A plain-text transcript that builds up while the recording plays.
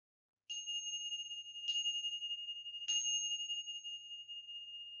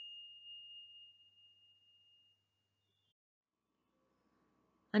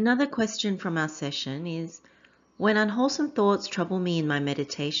Another question from our session is, when unwholesome thoughts trouble me in my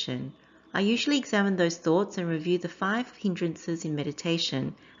meditation, I usually examine those thoughts and review the 5 hindrances in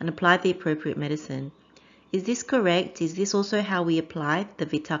meditation and apply the appropriate medicine. Is this correct? Is this also how we apply the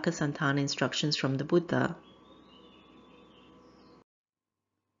Vitakka Santana instructions from the Buddha?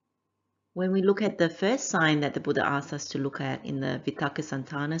 When we look at the first sign that the Buddha asks us to look at in the Vitakka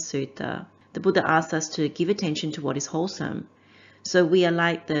Santana Sutta, the Buddha asks us to give attention to what is wholesome. So we are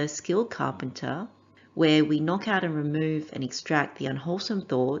like the skilled carpenter, where we knock out and remove and extract the unwholesome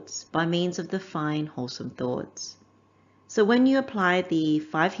thoughts by means of the fine wholesome thoughts. So when you apply the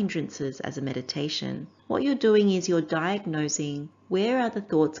 5 hindrances as a meditation, what you're doing is you're diagnosing where are the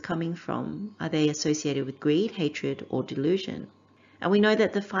thoughts coming from. Are they associated with greed, hatred, or delusion? And we know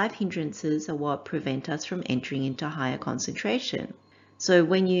that the 5 hindrances are what prevent us from entering into higher concentration. So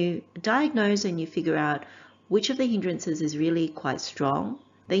when you diagnose and you figure out which of the hindrances is really quite strong,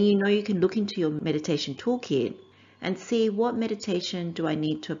 then you know you can look into your meditation toolkit and see what meditation do I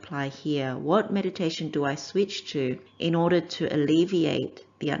need to apply here? What meditation do I switch to in order to alleviate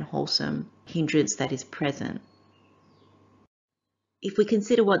the unwholesome hindrance that is present? If we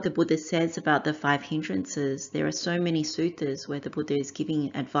consider what the Buddha says about the 5 hindrances, there are so many suttas where the Buddha is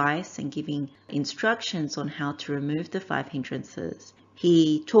giving advice and giving instructions on how to remove the 5 hindrances.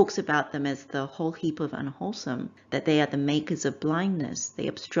 He talks about them as the whole heap of unwholesome, that they are the makers of blindness, they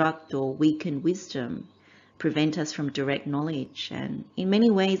obstruct or weaken wisdom, prevent us from direct knowledge, and in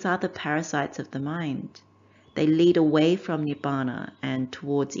many ways are the parasites of the mind. They lead away from Nibbana and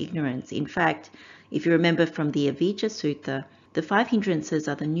towards ignorance. In fact, if you remember from the Avijja Sutta, the 5 hindrances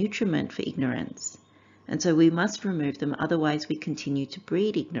are the nutriment for ignorance. And so we must remove them, otherwise we continue to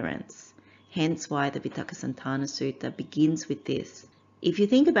breed ignorance. Hence why the Vitakka Santana Sutta begins with this. If you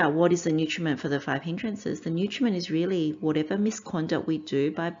think about what is the nutriment for the 5 hindrances, the nutriment is really whatever misconduct we do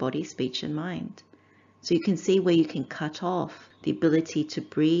by body, speech, and mind. So you can see where you can cut off the ability to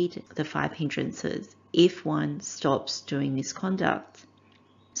breed the 5 hindrances if one stops doing misconduct.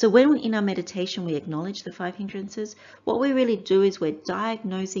 So when in our meditation we acknowledge the 5 hindrances, what we really do is we're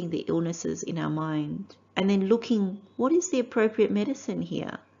diagnosing the illnesses in our mind and then looking, what is the appropriate medicine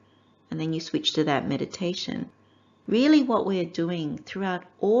here? And then you switch to that meditation. Really what we're doing throughout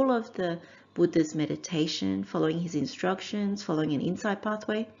all of the Buddha's meditation, following his instructions, following an insight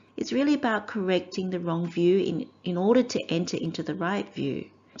pathway, it's really about correcting the wrong view in order to enter into the right view.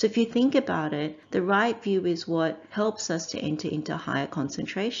 So if you think about it, the right view is what helps us to enter into higher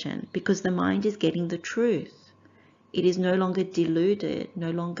concentration because the mind is getting the truth. It is no longer deluded,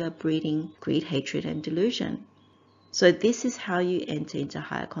 no longer breeding greed, hatred, and delusion. So this is how you enter into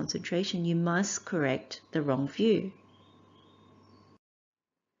higher concentration. You must correct the wrong view.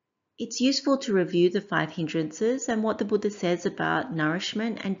 It's useful to review the 5 hindrances and what the Buddha says about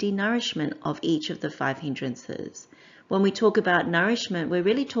nourishment and denourishment of each of the 5 hindrances. When we talk about nourishment, we're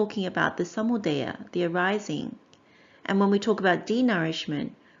really talking about the samudaya, the arising. And when we talk about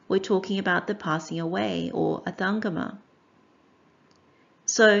denourishment, we're talking about the passing away or athangama.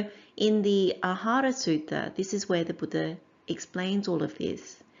 So in the Ahara Sutta, this is where the Buddha explains all of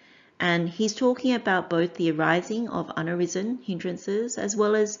this. And he's talking about both the arising of unarisen hindrances as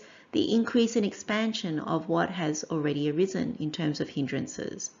well as the increase and expansion of what has already arisen in terms of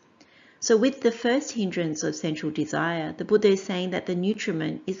hindrances. So with the first hindrance of sensual desire, the Buddha is saying that the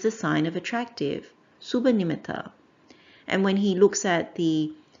nutriment is the sign of attractive, subha-nimitta. And when he looks at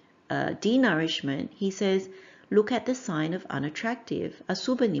the denourishment, he says, look at the sign of unattractive,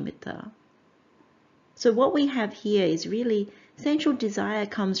 asubha-nimitta. So what we have here is really sensual desire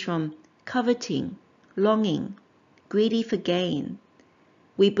comes from coveting, longing, greedy for gain.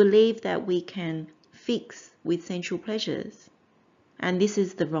 We believe that we can fix with sensual pleasures. And this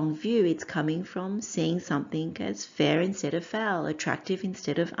is the wrong view. It's coming from seeing something as fair instead of foul, attractive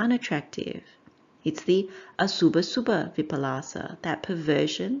instead of unattractive. It's the asubha-subha vipallasa, that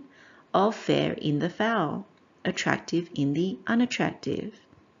perversion of fair in the foul, attractive in the unattractive,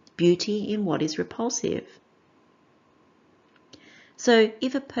 beauty in what is repulsive. So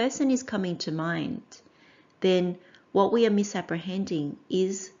if a person is coming to mind, then what we are misapprehending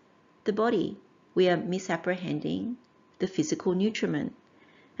is the body. We are misapprehending the physical nutriment.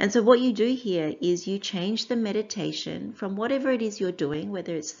 And so what you do here is you change the meditation from whatever it is you're doing,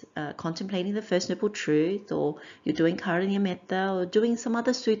 whether it's contemplating the First Noble Truth, or you're doing Karaniya Metta, or doing some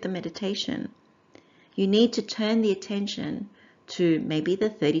other sutta meditation. You need to turn the attention to maybe the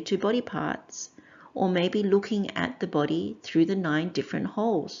 32 body parts, or maybe looking at the body through the 9 different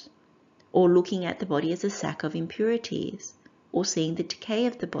holes, or looking at the body as a sack of impurities, or seeing the decay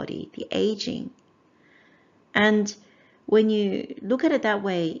of the body, the aging. And When you look at it that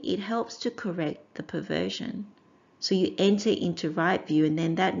way, it helps to correct the perversion. So you enter into right view, and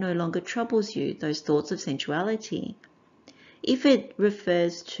then that no longer troubles you, those thoughts of sensuality. If it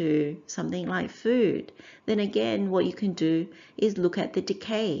refers to something like food, then again, what you can do is look at the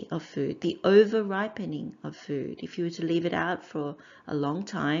decay of food, the over-ripening of food. If you were to leave it out for a long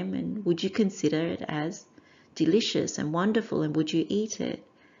time, and would you consider it as delicious and wonderful, and would you eat it?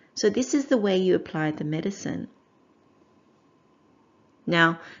 So this is the way you apply the medicine.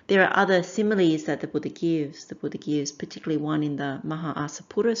 Now, there are other similes that the Buddha gives. The Buddha gives particularly one in the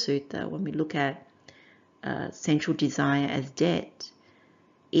Maha-Asapura Sutta when we look at sensual desire as debt.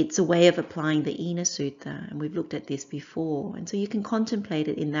 It's a way of applying the Ina Sutta, and we've looked at this before, and so you can contemplate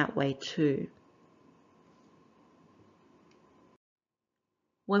it in that way too.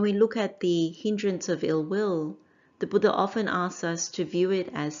 When we look at the hindrance of ill will, the Buddha often asks us to view it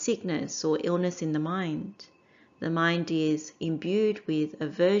as sickness or illness in the mind. The mind is imbued with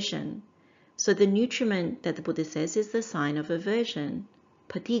aversion. So the nutriment that the Buddha says is the sign of aversion,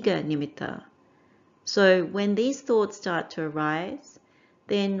 patigha nimitta. So when these thoughts start to arise,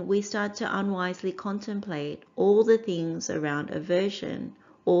 then we start to unwisely contemplate all the things around aversion,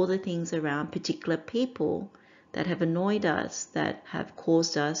 all the things around particular people that have annoyed us, that have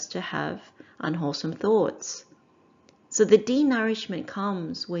caused us to have unwholesome thoughts. So the denourishment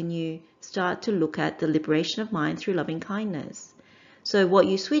comes when you start to look at the liberation of mind through loving kindness. So what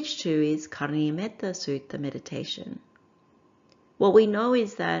you switch to is Karaniya Metta Sutta meditation. What we know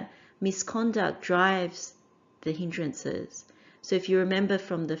is that misconduct drives the hindrances. So if you remember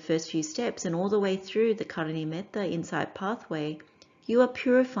from the first few steps and all the way through the Karaniya Metta insight pathway, you are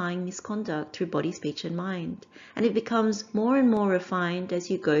purifying misconduct through body, speech and mind. And it becomes more and more refined as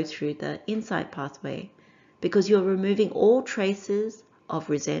you go through the insight pathway, because you're removing all traces of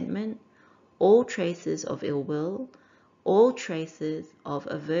resentment, all traces of ill will, all traces of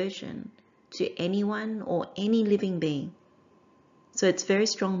aversion to anyone or any living being. So it's very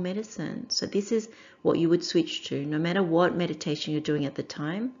strong medicine. So this is what you would switch to, no matter what meditation you're doing at the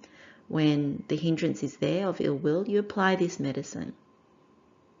time. When the hindrance is there of ill will, you apply this medicine.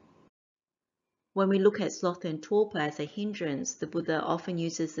 When we look at sloth and torpor as a hindrance, the Buddha often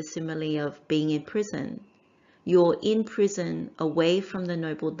uses the simile of being in prison. You're in prison away from the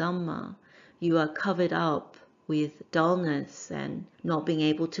noble Dhamma. You are covered up with dullness and not being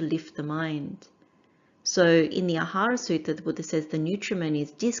able to lift the mind. So in the Ahara Sutta, the Buddha says the nutriment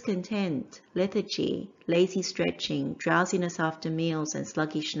is discontent, lethargy, lazy stretching, drowsiness after meals, and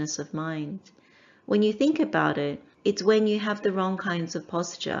sluggishness of mind. When you think about it, it's when you have the wrong kinds of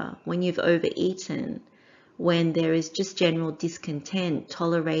posture, when you've overeaten, when there is just general discontent,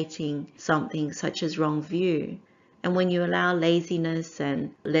 tolerating something such as wrong view. And when you allow laziness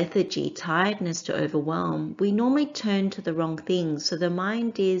and lethargy, tiredness to overwhelm, we normally turn to the wrong things. So the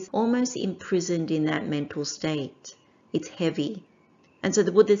mind is almost imprisoned in that mental state. It's heavy. And so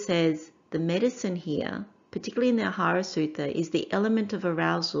the Buddha says the medicine here, particularly in the Ahara Sutta, is the element of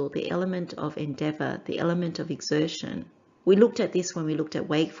arousal, the element of endeavor, the element of exertion. We looked at this when we looked at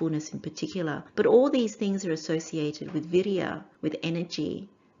wakefulness in particular, but all these things are associated with virya, with energy,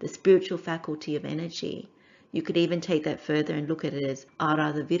 the spiritual faculty of energy. You could even take that further and look at it as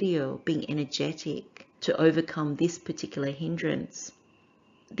arada viryo, being energetic to overcome this particular hindrance.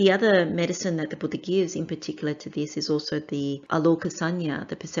 The other medicine that the Buddha gives in particular to this is also the aloka sanya,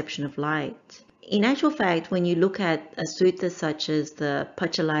 the perception of light. In actual fact, when you look at a sutta such as the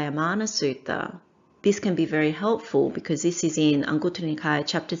Paccalayammana Sutta, this can be very helpful because this is in Anguttara Nikaya,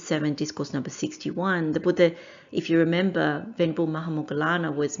 chapter 7, discourse number 61. The Buddha, if you remember, Venerable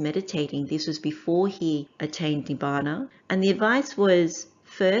Mahamoggallana was meditating. This was before he attained Nibbana. And the advice was,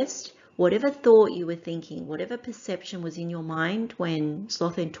 first, whatever thought you were thinking, whatever perception was in your mind when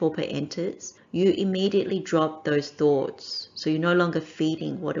sloth and torpor enters, you immediately drop those thoughts. So you're no longer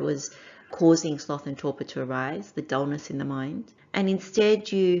feeding what it was causing sloth and torpor to arise, the dullness in the mind. And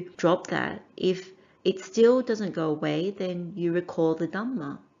instead you drop that. If it still doesn't go away, then you recall the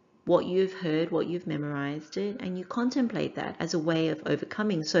Dhamma, what you've heard, what you've memorized it, and you contemplate that as a way of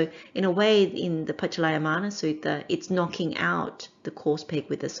overcoming. So in a way, in the Paccalayammana Sutta, it's knocking out the coarse peg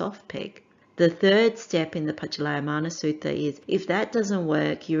with the soft peg. The third step in the Paccalayammana Sutta is, if that doesn't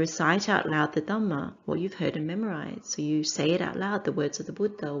work, you recite out loud the Dhamma, what you've heard and memorized. So you say it out loud, the words of the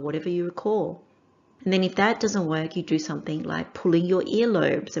Buddha, or whatever you recall. And then if that doesn't work, you do something like pulling your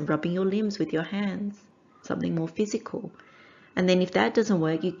earlobes and rubbing your limbs with your hands, something more physical. And then if that doesn't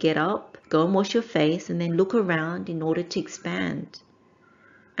work, you get up, go and wash your face, and then look around in order to expand.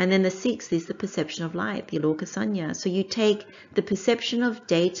 And then the sixth is the perception of light, the aloka sanya. So you take the perception of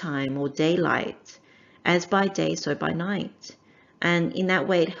daytime or daylight, As by day, so by night. And in that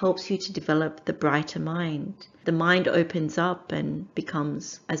way, it helps you to develop the brighter mind. The mind opens up and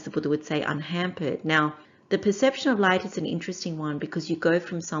becomes, as the Buddha would say, unhampered. Now, the perception of light is an interesting one because you go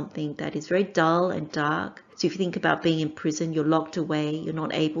from something that is very dull and dark. So if you think about being in prison, you're locked away, you're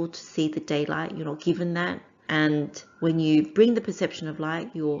not able to see the daylight, you're not given that. And when you bring the perception of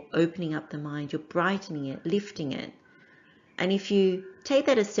light, you're opening up the mind, you're brightening it, lifting it. And if you take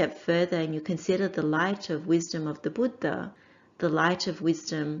that a step further and you consider the light of wisdom of the Buddha, the light of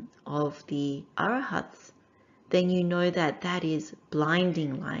wisdom of the Arahats, then you know that that is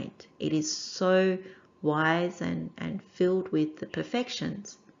blinding light. It is so wise and filled with the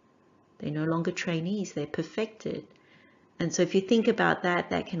perfections. They're no longer trainees, they're perfected. And so if you think about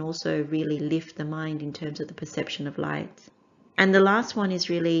that, that can also really lift the mind in terms of the perception of light. And the last one is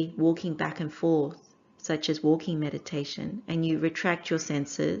really walking back and forth, such as walking meditation, and you retract your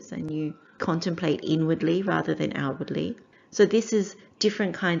senses and you contemplate inwardly rather than outwardly. So this is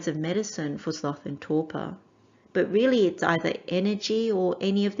different kinds of medicine for sloth and torpor. But really it's either energy or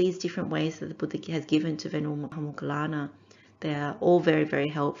any of these different ways that the Buddha has given to Venerable Mahamoggallana. They are all very, very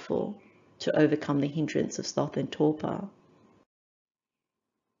helpful to overcome the hindrance of sloth and torpor.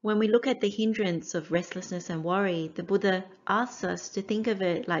 When we look at the hindrance of restlessness and worry, the Buddha asks us to think of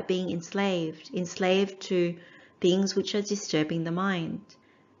it like being enslaved to things which are disturbing the mind.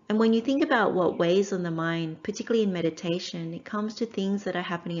 And when you think about what weighs on the mind, particularly in meditation, it comes to things that are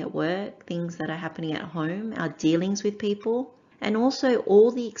happening at work, things that are happening at home, our dealings with people, and also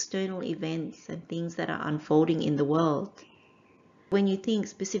all the external events and things that are unfolding in the world. When you think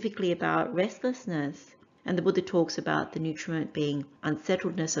specifically about restlessness, and the Buddha talks about the nutriment being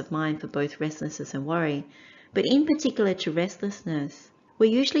unsettledness of mind for both restlessness and worry, but in particular to restlessness, we're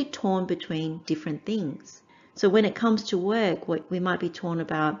usually torn between different things. So when it comes to work, we might be torn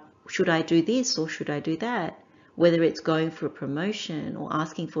about, should I do this or should I do that? Whether it's going for a promotion or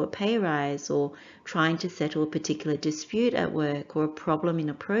asking for a pay rise or trying to settle a particular dispute at work or a problem in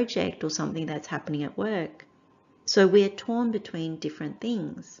a project or something that's happening at work. So we're torn between different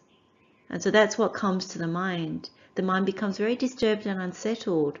things. And so that's what comes to the mind. The mind becomes very disturbed and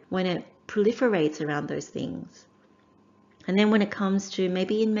unsettled when it proliferates around those things. And then when it comes to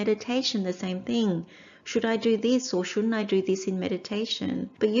maybe in meditation, the same thing. Should I do this or shouldn't I do this in meditation?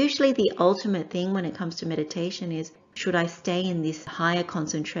 But usually the ultimate thing when it comes to meditation is, should I stay in this higher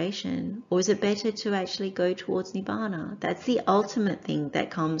concentration or is it better to actually go towards Nibbana? That's the ultimate thing that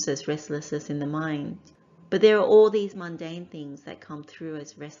comes as restlessness in the mind. But there are all these mundane things that come through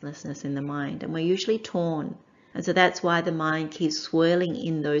as restlessness in the mind, and we're usually torn. And so that's why the mind keeps swirling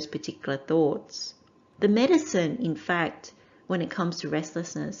in those particular thoughts. The medicine, in fact, when it comes to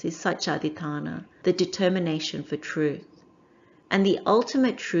restlessness is Saccaditthana, the determination for truth. And the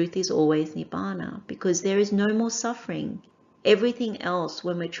ultimate truth is always Nibbana, because there is no more suffering. Everything else,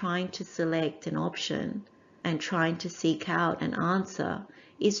 when we're trying to select an option and trying to seek out an answer,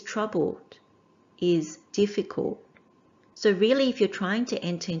 is troubled, is difficult. So really, if you're trying to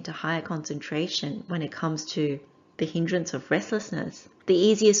enter into higher concentration when it comes to the hindrance of restlessness, the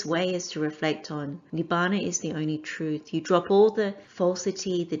easiest way is to reflect on Nibbana is the only truth. You drop all the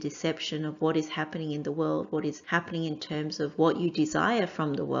falsity, the deception of what is happening in the world, what is happening in terms of what you desire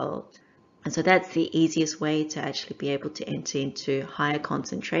from the world. And so that's the easiest way to actually be able to enter into higher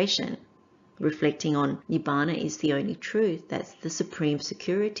concentration. Reflecting on Nibbana is the only truth. That's the supreme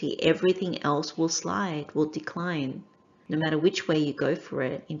security. Everything else will slide, will decline, no matter which way you go for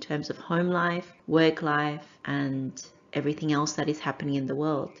it in terms of home life, work life, and everything else that is happening in the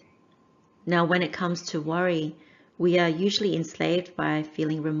world. Now, when it comes to worry, we are usually enslaved by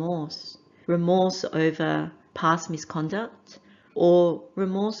feeling remorse. Remorse over past misconduct, or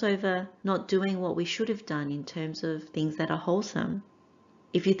remorse over not doing what we should have done in terms of things that are wholesome.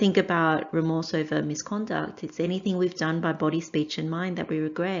 If you think about remorse over misconduct, it's anything we've done by body, speech, and mind that we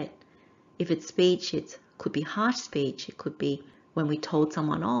regret. If it's speech, it could be harsh speech. It could be when we told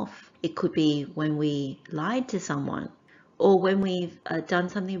someone off. It could be when we lied to someone, or when we've done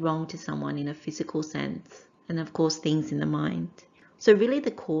something wrong to someone in a physical sense. And of course, things in the mind. So really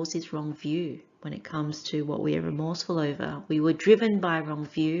the cause is wrong view when it comes to what we are remorseful over. We were driven by a wrong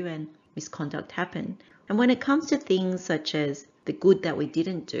view and misconduct happened. And when it comes to things such as the good that we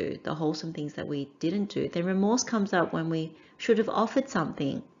didn't do, the wholesome things that we didn't do, then remorse comes up when we should have offered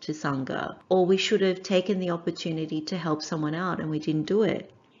something to Sangha, or we should have taken the opportunity to help someone out and we didn't do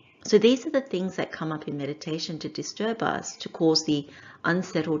it. So these are the things that come up in meditation to disturb us, to cause the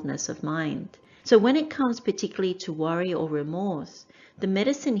unsettledness of mind. So when it comes particularly to worry or remorse, the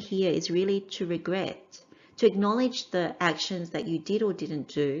medicine here is really to regret to acknowledge the actions that you did or didn't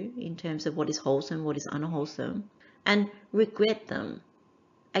do in terms of what is wholesome, what is unwholesome, and regret them.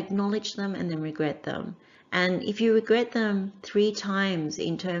 Acknowledge them and then regret them. And if you regret them 3 times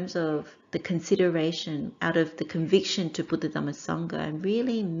in terms of the consideration out of the conviction to Buddha Dhamma Sangha, and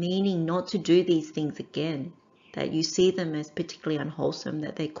really meaning not to do these things again, that you see them as particularly unwholesome,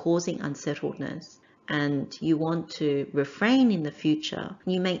 that they're causing unsettledness, and you want to refrain in the future,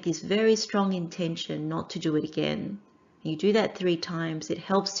 you make this very strong intention not to do it again. You do that 3 times, it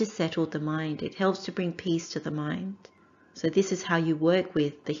helps to settle the mind, it helps to bring peace to the mind. So this is how you work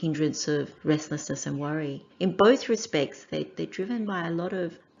with the hindrance of restlessness and worry. In both respects, they're driven by a lot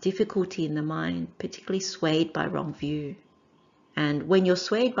of difficulty in the mind, particularly swayed by wrong view. And when you're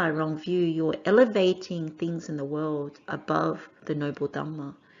swayed by wrong view, you're elevating things in the world above the noble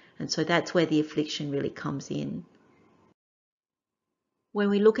Dhamma. And so that's where the affliction really comes in. When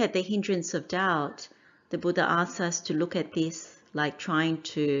we look at the hindrance of doubt, the Buddha asks us to look at this like trying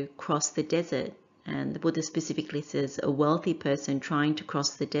to cross the desert. And the Buddha specifically says a wealthy person trying to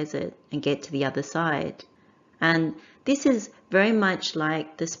cross the desert and get to the other side. And this is very much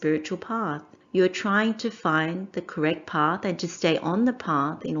like the spiritual path. You're trying to find the correct path and to stay on the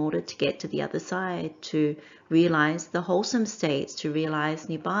path in order to get to the other side, to realize the wholesome states, to realize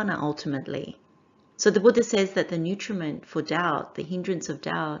Nibbana ultimately. So the Buddha says that the nutriment for doubt, the hindrance of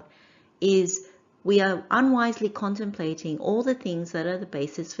doubt, is we are unwisely contemplating all the things that are the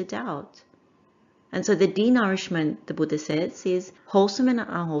basis for doubt. And so the denourishment, the Buddha says, is wholesome and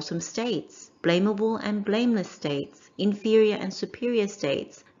unwholesome states, blamable and blameless states, inferior and superior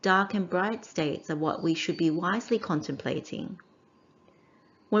states, dark and bright states are what we should be wisely contemplating.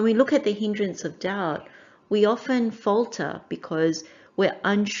 When we look at the hindrance of doubt, we often falter because we're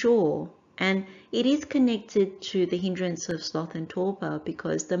unsure, and it is connected to the hindrance of sloth and torpor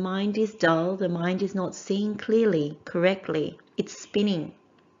because the mind is dull, the mind is not seeing clearly, correctly, it's spinning.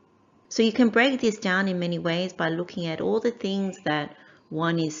 So you can break this down in many ways by looking at all the things that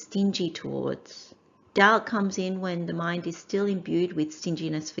one is stingy towards. Doubt comes in when the mind is still imbued with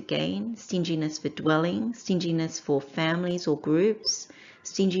stinginess for gain, stinginess for dwelling, stinginess for families or groups,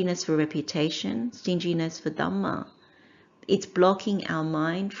 stinginess for reputation, stinginess for Dhamma. It's blocking our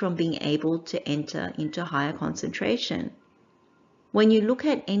mind from being able to enter into higher concentration. When you look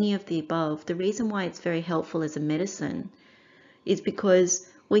at any of the above, the reason why it's very helpful as a medicine is because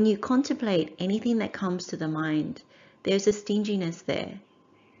when you contemplate anything that comes to the mind, there's a stinginess there,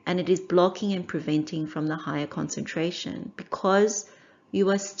 and it is blocking and preventing from the higher concentration because you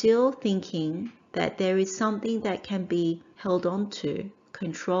are still thinking that there is something that can be held on to,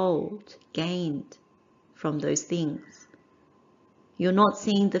 controlled, gained from those things. You're not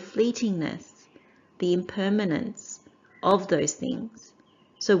seeing the fleetingness, the impermanence of those things.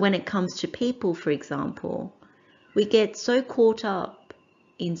 So when it comes to people, for example, we get so caught up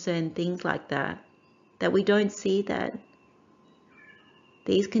in certain things like that, that we don't see that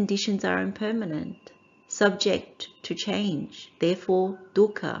these conditions are impermanent, subject to change, therefore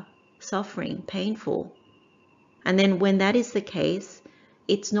dukkha, suffering, painful. And then when that is the case,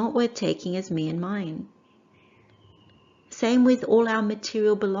 it's not worth taking as me and mine. Same with all our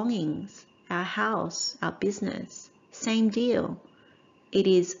material belongings, our house, our business, same deal. It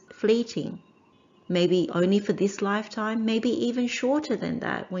is fleeting. Maybe only for this lifetime, maybe even shorter than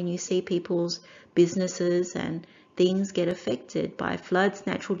that when you see people's businesses and things get affected by floods,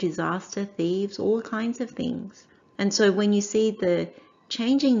 natural disaster, thieves, all kinds of things. And so when you see the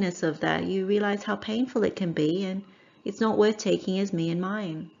changingness of that, you realize how painful it can be, and it's not worth taking as me and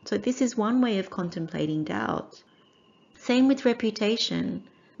mine. So this is one way of contemplating doubt. Same with reputation.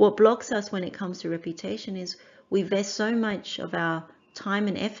 What blocks us when it comes to reputation is we invest so much of our time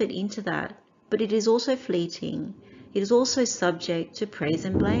and effort into that, but it is also fleeting. It is also subject to praise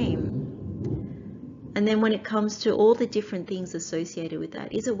and blame. And then when it comes to all the different things associated with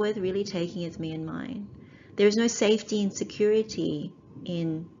that, is it worth really taking as me and mine? There is no safety and security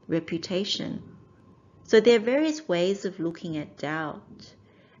in reputation. So there are various ways of looking at doubt.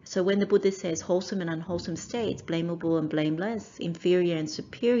 So when the Buddha says wholesome and unwholesome states, blamable and blameless, inferior and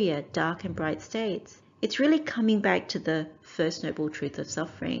superior, dark and bright states, it's really coming back to the first noble truth of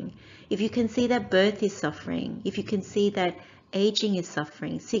suffering. If you can see that birth is suffering, if you can see that aging is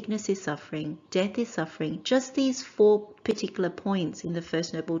suffering, sickness is suffering, death is suffering, just these 4 particular points in the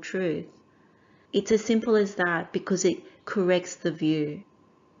first noble truth, it's as simple as that because it corrects the view.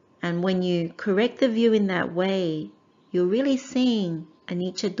 And when you correct the view in that way, you're really seeing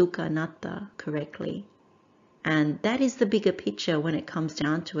anicca, dukkha, anatta correctly. And that is the bigger picture when it comes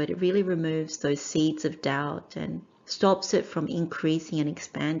down to it. It really removes those seeds of doubt and stops it from increasing and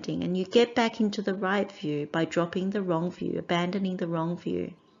expanding, and you get back into the right view by dropping the wrong view, abandoning the wrong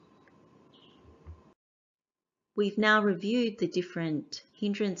view. We've now reviewed the different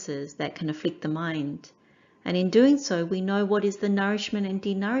hindrances that can afflict the mind, and in doing so we know what is the nourishment and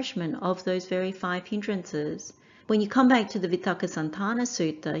denourishment of those very 5 hindrances. When you come back to the Vitakkasanthana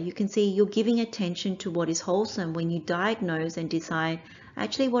Sutta, you can see you're giving attention to what is wholesome when you diagnose and decide,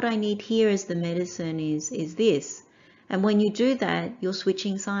 actually what I need here as the medicine is this. And when you do that, you're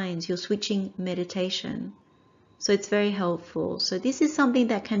switching signs, you're switching meditation. So it's very helpful. So this is something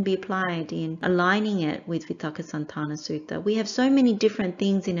that can be applied in aligning it with Vitakkasanthana Sutta. We have so many different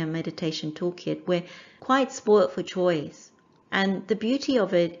things in our meditation toolkit. We're quite spoilt for choice. And the beauty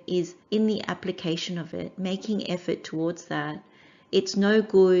of it is in the application of it, making effort towards that. It's no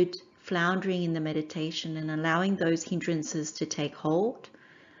good floundering in the meditation and allowing those hindrances to take hold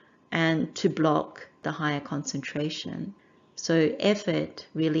and to block the higher concentration. So effort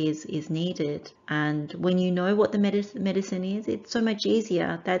really is needed. And when you know what the medicine is, it's so much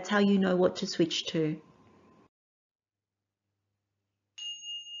easier. That's how you know what to switch to.